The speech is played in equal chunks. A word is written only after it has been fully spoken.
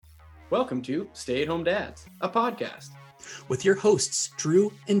Welcome to Stay at Home Dads, a podcast. With your hosts, Drew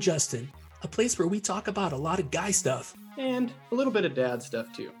and Justin, a place where we talk about a lot of guy stuff. And a little bit of dad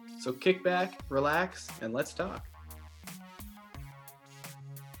stuff too. So kick back, relax, and let's talk.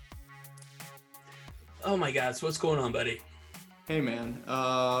 Oh my God, so what's going on, buddy? Hey man,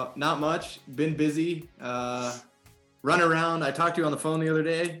 not much. Been busy. Run around. I talked to you on the phone the other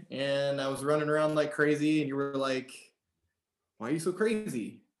day, and I was running around like crazy, and you were like, why are you so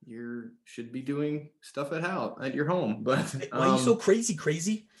crazy? You should be doing stuff at your home. But why are you so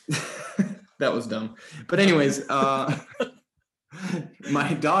crazy? That was dumb. But anyways, my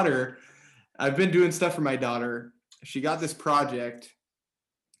daughter, I've been doing stuff for my daughter. She got this project,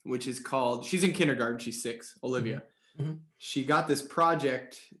 which is called, she's in kindergarten, she's 6, Olivia. Mm-hmm. She got this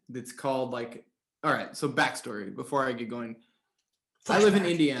project that's called like, all right, so backstory before I get going. Flashback. I live in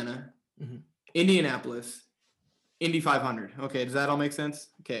Indiana, Indianapolis, Indy 500. Okay, does that all make sense?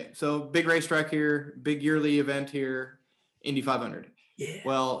 Okay, so big racetrack here, big yearly event here, Indy 500. Yeah.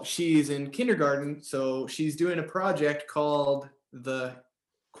 Well, she's in kindergarten, so she's doing a project called the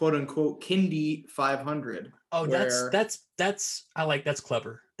quote unquote Kindy 500. Oh, that's that's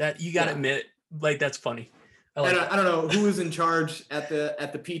clever. That you got to admit, like that's funny. I don't know who was in charge at the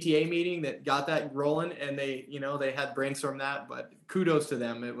PTA meeting that got that rolling, and they had brainstormed that, but kudos to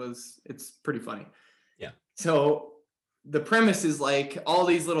them. It's pretty funny. Yeah. So the premise is like all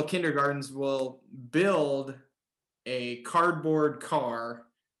these little kindergartens will build a cardboard car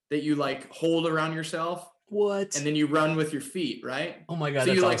that you like hold around yourself. What? And then you run with your feet, right? Oh my God.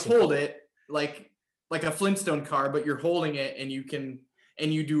 So you like awesome. hold it like a Flintstone car, but you're holding it, and you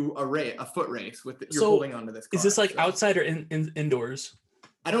do a foot race with it. You're holding onto this car. Is this like outside or indoors?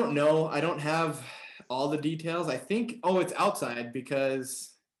 I don't know. I don't have all the details. I think it's outside because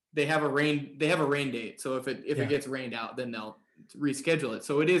they have a rain date. So if it gets rained out, then they'll reschedule it.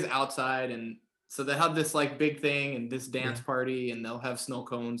 So it is outside, and so they have this like big thing and this dance party, and they'll have snow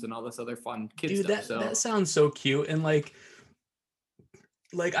cones and all this other fun kid stuff. That sounds so cute. And like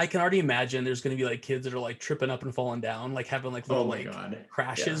I can already imagine there's going to be like kids that are like tripping up and falling down, like having like little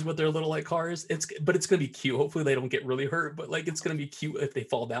crashes with their little like cars. But it's going to be cute. Hopefully they don't get really hurt, but like it's going to be cute if they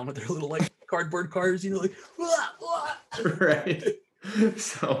fall down with their little like cardboard cars, like right.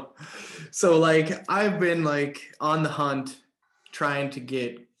 So like I've been like on the hunt trying to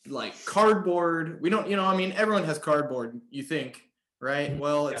get like cardboard. We don't, everyone has cardboard, you think, right?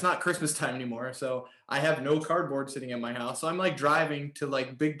 Well, it's not Christmas time anymore, so I have no cardboard sitting at my house. So I'm like driving to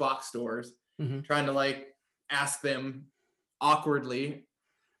like big box stores, trying to like ask them awkwardly,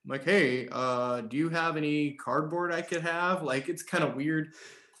 I'm like, hey, do you have any cardboard I could have? Like, it's kind of weird.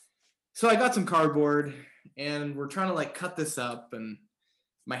 So I got some cardboard, and we're trying to like cut this up, and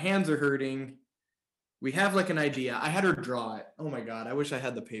my hands are hurting. We have like an idea. I had her draw it. Oh my God, I wish I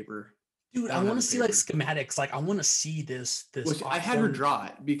had the paper. Dude, I want to see like schematics. Like I want to see this. I had her draw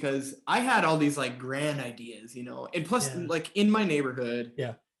it because I had all these like grand ideas, and plus like in my neighborhood,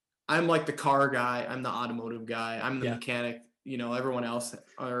 I'm like the car guy. I'm the automotive guy. I'm the mechanic. Everyone else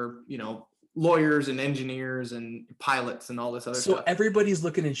are, lawyers and engineers and pilots and all this other stuff. So everybody's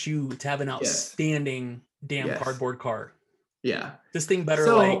looking at you to have an outstanding damn cardboard car. Yeah. This thing better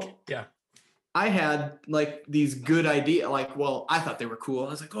I had like these good ideas. Like, well, I thought they were cool. I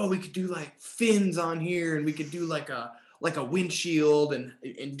was like, we could do like fins on here, and we could do like a windshield and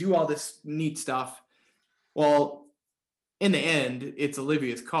do all this neat stuff. Well, in the end, it's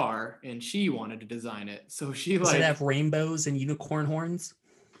Olivia's car, and she wanted to design it. So does it have rainbows and unicorn horns?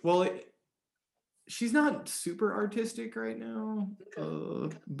 Well, she's not super artistic right now,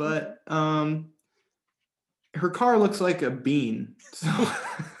 but her car looks like a bean. So.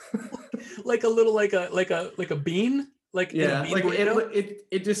 Like a little like a bean, like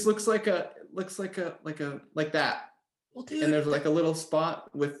it just looks like that. Well, dude, and there's like a little spot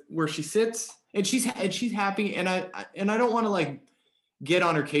with where she sits, and she's happy, and I don't want to like get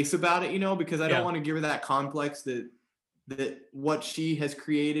on her case about it, because I don't want to give her that complex that what she has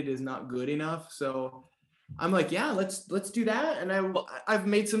created is not good enough. So I'm like, let's do that, and I've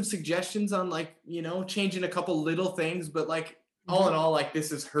made some suggestions on like changing a couple little things, but like all in all, like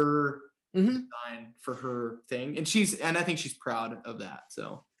this is her design for her thing, and I think she's proud of that.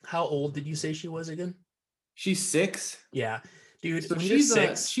 So how old did you say she was again? She's 6. Yeah, dude. So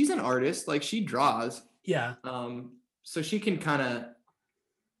she's an artist. Like she draws. Yeah. So she can kind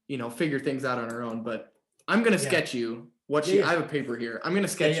of figure things out on her own. But I'm gonna sketch you what she. I have a paper here. I'm gonna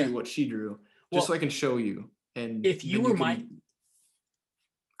sketch you what she drew, just so I can show you. And if you were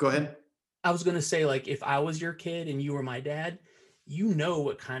go ahead. I was gonna say, like, if I was your kid and you were my dad,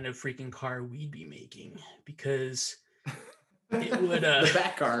 what kind of freaking car we'd be making, because it would the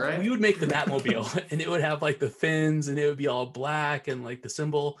Bat car, right? We would make the Batmobile, and it would have like the fins, and it would be all black, and like the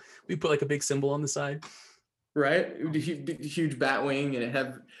symbol. We put like a big symbol on the side, right? It would be huge bat wing, and it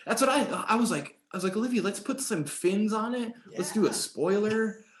have. That's what I was like. I was like, Olivia, let's put some fins on it. Yeah. Let's do a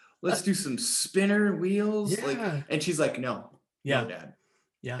spoiler. Let's do some spinner wheels. Yeah. Like, and she's like, no, no, Dad.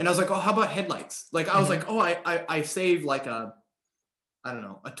 Yeah. And I was like, oh, how about headlights? Like, I was like, oh, I saved like a, I don't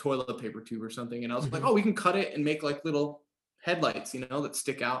know, a toilet paper tube or something. And I was like, oh, we can cut it and make like little headlights, you know, that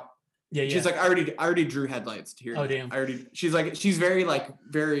stick out. Yeah. She's like, I already drew headlights to hear. Oh, damn. She's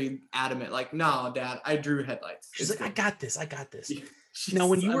very adamant. Like, no, Dad, I drew headlights. She's like, I got this. Yeah. Now,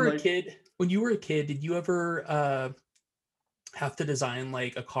 when you were a kid, did you ever have to design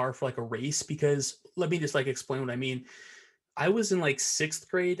like a car for like a race? Because let me just like explain what I mean. I was in like 6th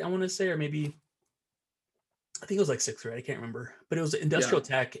grade, I want to say, or maybe I think it was like 6th grade. I can't remember, but it was industrial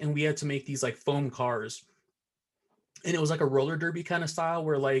tech, and we had to make these like foam cars, and it was like a roller derby kind of style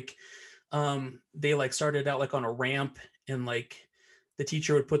where like they like started out like on a ramp, and like the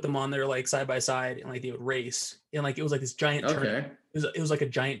teacher would put them on there like side by side, and like they would race, and like it was like this giant tournament. It was like a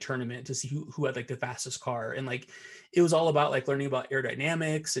giant tournament to see who had like the fastest car, and like it was all about like learning about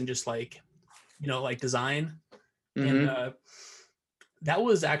aerodynamics and just like, you know, like design. And that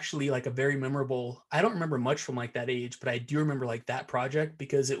was actually like a very memorable. I don't remember much from like that age, but I do remember like that project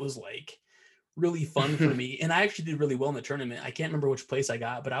because it was like really fun for me, and I actually did really well in the tournament. I can't remember which place I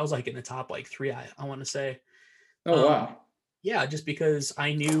got, but I was like in the top like 3, I want to say. Oh wow. Yeah, just because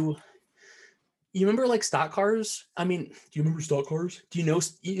I knew. You remember like stock cars? I mean, do you remember stock cars? Do you know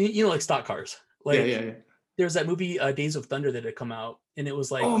you know like stock cars? Like yeah. There's that movie Days of Thunder that had come out, and it was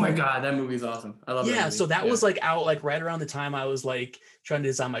like, oh my god, that movie's awesome. I love it. Yeah, so that was like out like right around the time I was like trying to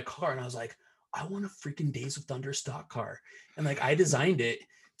design my car, and I was like, I want a freaking Days of Thunder stock car, and like I designed it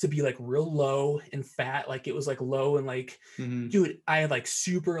to be like real low and fat, like it was like low and like, dude, I had like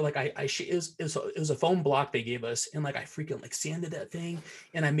super like it was a foam block they gave us, and like I freaking like sanded that thing,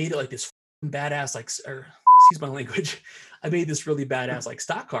 and I made it like this badass like, or excuse my language, I made this really badass like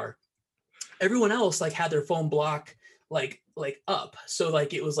stock car. Everyone else like had their foam block like up, so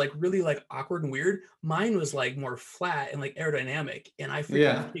like it was like really like awkward and weird. Mine was like more flat and like aerodynamic, and I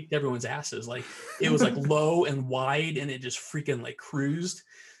freaking kicked everyone's asses. Like it was like low and wide, and it just freaking like cruised.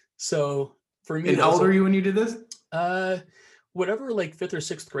 So for me, and how old were you when you did this? Whatever like 5th or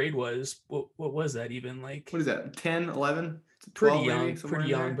 6th grade was. What was that even like? What is that? 10, 11? Pretty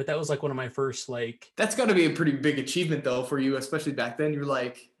young, but that was like one of my first like. That's got to be a pretty big achievement though for you, especially back then. You're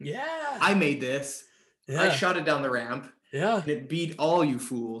like, yeah, I made this. Yeah. I shot it down the ramp. Yeah, and it beat all you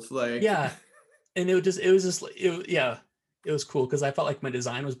fools. Like, yeah, and it was cool because I felt like my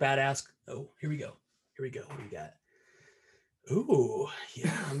design was badass. Oh, here we go. What do we got? Ooh,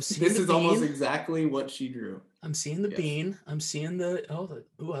 yeah, I'm seeing this is bean. Almost exactly what she drew. I'm seeing the bean. I'm seeing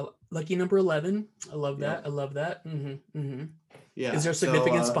lucky number 11. I love that. I love that. Yeah. Is there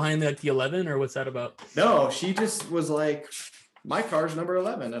significance behind the 11, or what's that about? No, she just was like, my car's number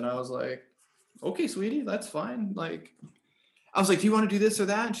 11, and I was like, okay, sweetie, that's fine. Like, I was like, do you want to do this or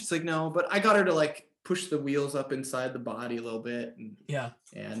that? And she's like, no, but I got her to like push the wheels up inside the body a little bit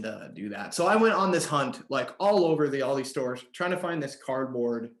and do that. So I went on this hunt like all over all these stores trying to find this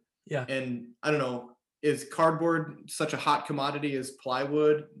cardboard. Yeah. And I don't know, is cardboard such a hot commodity as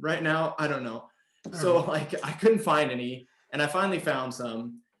plywood right now? I don't know. So like I couldn't find any, and I finally found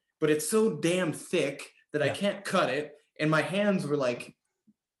some, but it's so damn thick that I can't cut it, and my hands were like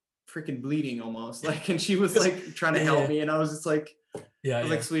freaking bleeding almost. Like, and she was like trying to help me, and I was just like, I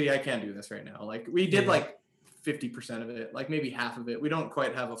was like, sweetie, I can't do this right now. Like we did like 50% of it, like maybe half of it. We don't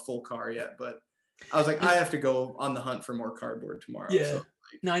quite have a full car yet, but I was like, I have to go on the hunt for more cardboard tomorrow. Yeah. So,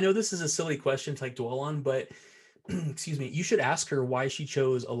 now I know this is a silly question to like dwell on, but excuse me, you should ask her why she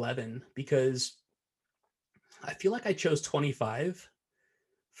chose 11, because I feel like I chose 25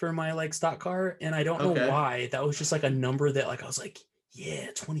 for my like stock car, and I don't know why. That was just like a number that like I was like, yeah,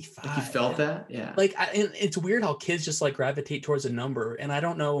 25. Like you felt that? Yeah. Like, and it's weird how kids just like gravitate towards a number. And I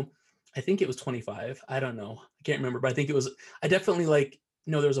don't know. I think it was 25. I don't know. I can't remember, but I think it was, I definitely like,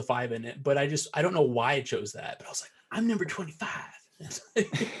 know there was a 5 in it, but I don't know why I chose that. But I was like, I'm number 25.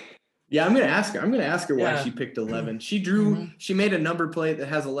 Yeah, I'm going to ask her why she picked 11. She drew, she made a number plate that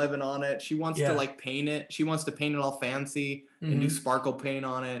has 11 on it. She wants to like paint it. She wants to paint it all fancy and do sparkle paint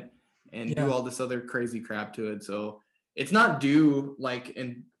on it and do all this other crazy crap to it. So it's not due like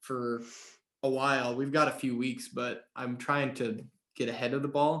for a while. We've got a few weeks, but I'm trying to get ahead of the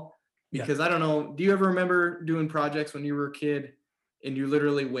ball because I don't know. Do you ever remember doing projects when you were a kid and you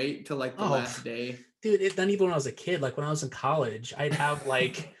literally wait till like the last day? Dude, not even when I was a kid. Like when I was in college, I'd have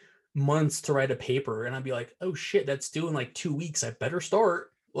like months to write a paper, and I'd be like, oh shit, that's due in like 2 weeks. I better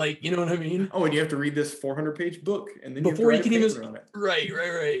start. Like, you know what I mean? Oh, and you have to read this 400-page book, and then before you you have to can write a even paper on it.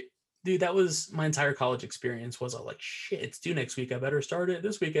 right. Dude, that was my entire college experience. Was I like, shit, it's due next week. I better start it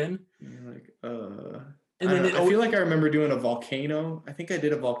this weekend. Like, and then I feel like I remember doing a volcano. I think I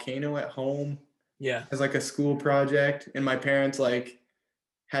did a volcano at home. Yeah. As like a school project, and my parents like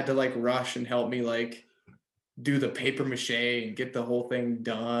had to like rush and help me like do the paper mache and get the whole thing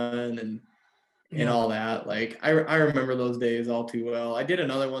done and all that. Like I remember those days all too well. I did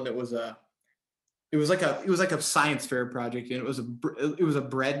another one that was it was like a science fair project, and it was a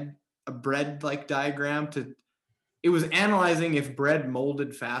bread like diagram it was analyzing if bread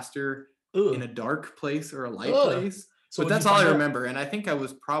molded faster in a dark place or a light place. So but that's all I remember. And I think I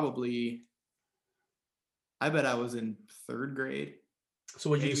was probably, I bet I was in 3rd grade. So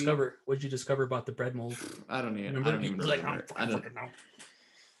what did you discover? What did you discover about the bread mold? I don't even remember. Like, I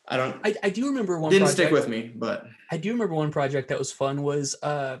don't. I do remember one. Didn't stick with me, but I do remember one project that was fun. Was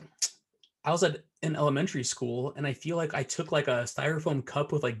I was in elementary school, and I feel like I took like a styrofoam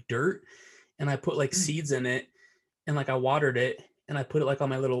cup with like dirt, and I put like seeds in it, and like I watered it, and I put it like on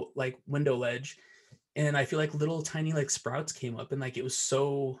my little like window ledge, and I feel like little tiny like sprouts came up, and like it was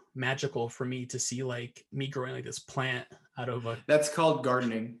so magical for me to see like me growing like this plant out of a. That's called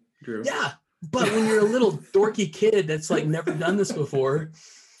gardening, Drew. Yeah, but when you're a little dorky kid that's like never done this before,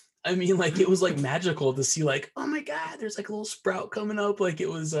 I mean, like it was like magical to see like, oh my god, there's like a little sprout coming up. Like it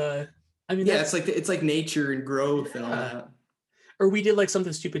was I mean, yeah, it's like nature and growth and all that. Or we did like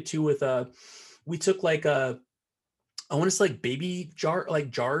something stupid too with we took like I want to say like baby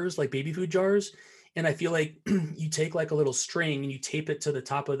jars, like baby food jars. And I feel like you take like a little string and you tape it to the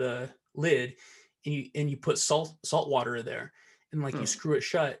top of the lid, and you put salt water in there, and like you screw it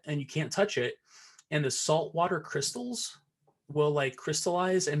shut and you can't touch it. And the salt water crystals will like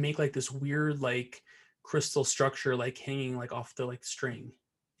crystallize and make like this weird like crystal structure like hanging like off the like string.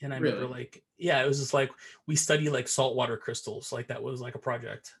 And I remember like, yeah, it was just like we study like saltwater crystals. Like that was like a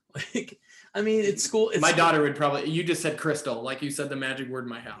project. Like, I mean, it's school. My daughter would probably, you just said crystal, like you said the magic word in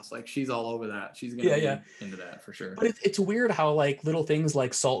my house. Like she's all over that. She's going to be into that for sure. But it's weird how like little things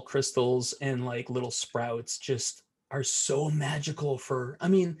like salt crystals and like little sprouts just are so magical for, I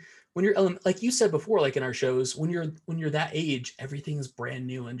mean, when you're like you said before, like in our shows, when you're that age, everything is brand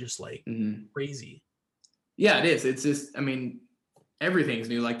new and just like crazy. Yeah, it is. It's just, I mean, everything's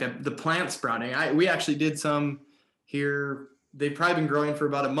new. Like the plant sprouting. We actually did some here. They've probably been growing for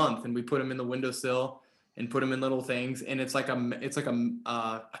about a month, and we put them in the windowsill and put them in little things. And it's like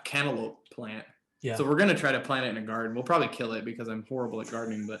a cantaloupe plant. Yeah. So we're gonna try to plant it in a garden. We'll probably kill it because I'm horrible at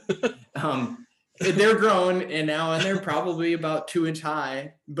gardening, but they're grown and they're probably about 2-inch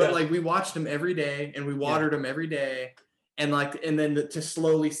high. But like we watched them every day and we watered them every day, and then to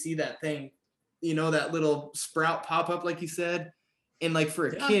slowly see that thing, you know, that little sprout pop up, like you said. And like for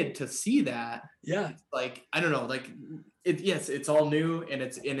a kid to see that, like, I don't know, like it's all new and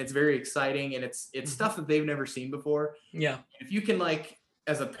it's very exciting, and it's stuff that they've never seen before. Yeah. If you can like,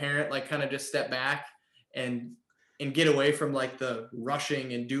 as a parent, like kind of just step back and get away from like the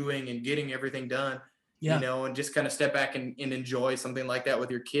rushing and doing and getting everything done, you know, and just kind of step back and enjoy something like that with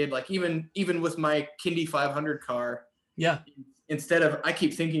your kid. Like even with my Kindy 500 car. Yeah. Instead of, I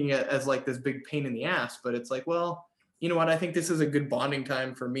keep thinking it as like this big pain in the ass, but it's like, well, you know what? I think this is a good bonding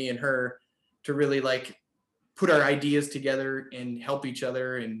time for me and her to really like put our ideas together and help each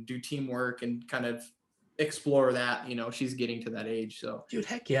other and do teamwork and kind of explore that. You know, she's getting to that age. So, dude,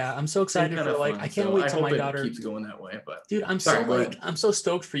 heck yeah, I'm so excited for like I can't wait till my daughter keeps going that way. But dude, I'm so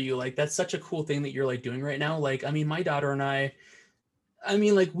stoked for you. Like that's such a cool thing that you're like doing right now. Like, I mean, my daughter and I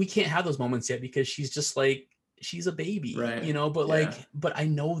mean, like we can't have those moments yet because she's just like she's a baby, right? You know, but but I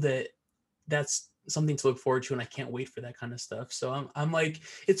know that that's something to look forward to, and I can't wait for that kind of stuff. So I'm like,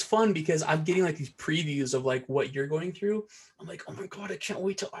 it's fun because I'm getting like these previews of like what you're going through. I'm like, oh my god, I can't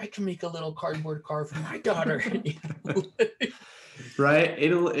wait till I can make a little cardboard car for my daughter. Right?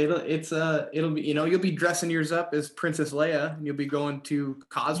 It'll be, you know, you'll be dressing yours up as Princess Leia, and you'll be going to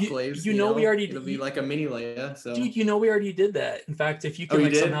cosplays. You know, we already it'll be like a mini Leia. So dude, you know, we already did that. In fact, if you can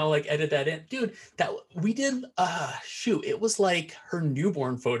like somehow like edit that in, dude, that we did shoot, it was like her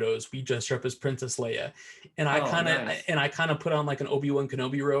newborn photos. We dressed her up as Princess Leia, and I kind of put on like an Obi-Wan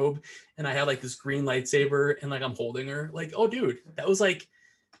Kenobi robe, and I had like this green lightsaber, and like I'm holding her. Like, oh dude, that was like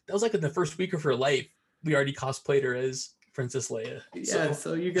in the first week of her life, we already cosplayed her as Princess Leia. Yeah,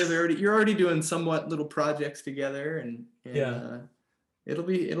 so you guys you're already doing somewhat little projects together, and it's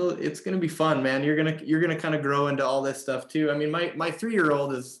gonna be fun, man. You're gonna kind of grow into all this stuff too. I mean, my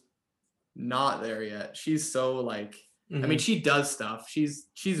 3-year-old is not there yet. She's so like I mean, she does stuff. She's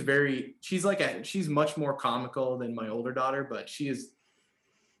much more comical than my older daughter, but she's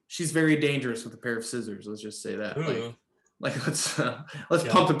very dangerous with a pair of scissors. Let's just say that. Let's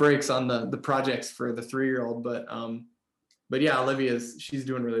pump the brakes on the projects for the 3-year-old. But yeah, she's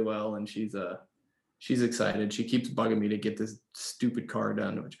doing really well, and she's excited. She keeps bugging me to get this stupid car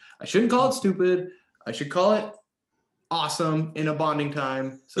done, which I shouldn't call it stupid. I should call it awesome in a bonding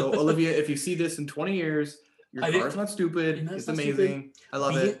time. So Olivia, if you see this in 20 years, your car's not stupid. It's amazing. Stupid. I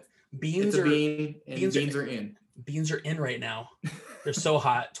love it. Beans are in. Beans are in right now. They're so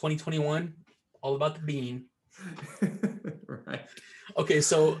hot. 2021, all about the bean. Right. Okay,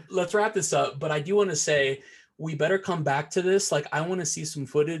 so let's wrap this up. But I do want to say we better come back to this. Like, I want to see some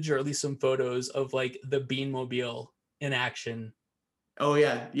footage or at least some photos of like the Beanmobile in action. Oh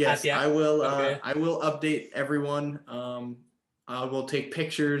yeah, yes, I will. Okay. I will update everyone. I will take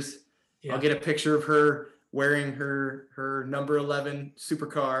pictures. Yeah. I'll get a picture of her wearing her number 11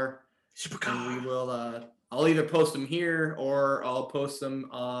 supercar. And we will. I'll either post them here or I'll post them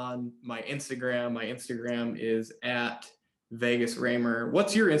on my Instagram. My Instagram is @VegasRaymer.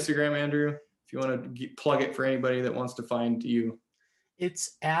 What's your Instagram, Andrew? If you want to plug it for anybody that wants to find you.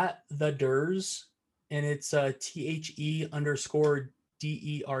 It's @TheDerz, and it's THE_DERZ.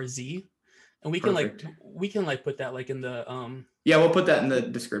 And we can put that like in the Yeah, we'll put that in the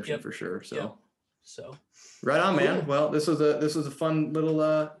description for sure. So yep. So right on, man. Cool. Well, this was a fun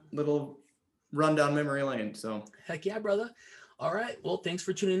little rundown memory lane. So heck yeah, brother. All right. Well, thanks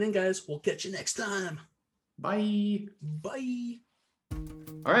for tuning in, guys. We'll catch you next time. Bye. Bye.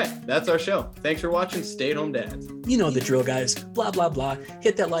 All right, that's our show. Thanks for watching Stay-at-Home Dads. You know the drill, guys. Blah, blah, blah.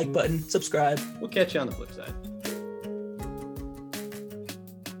 Hit that like button. Subscribe. We'll catch you on the flip side.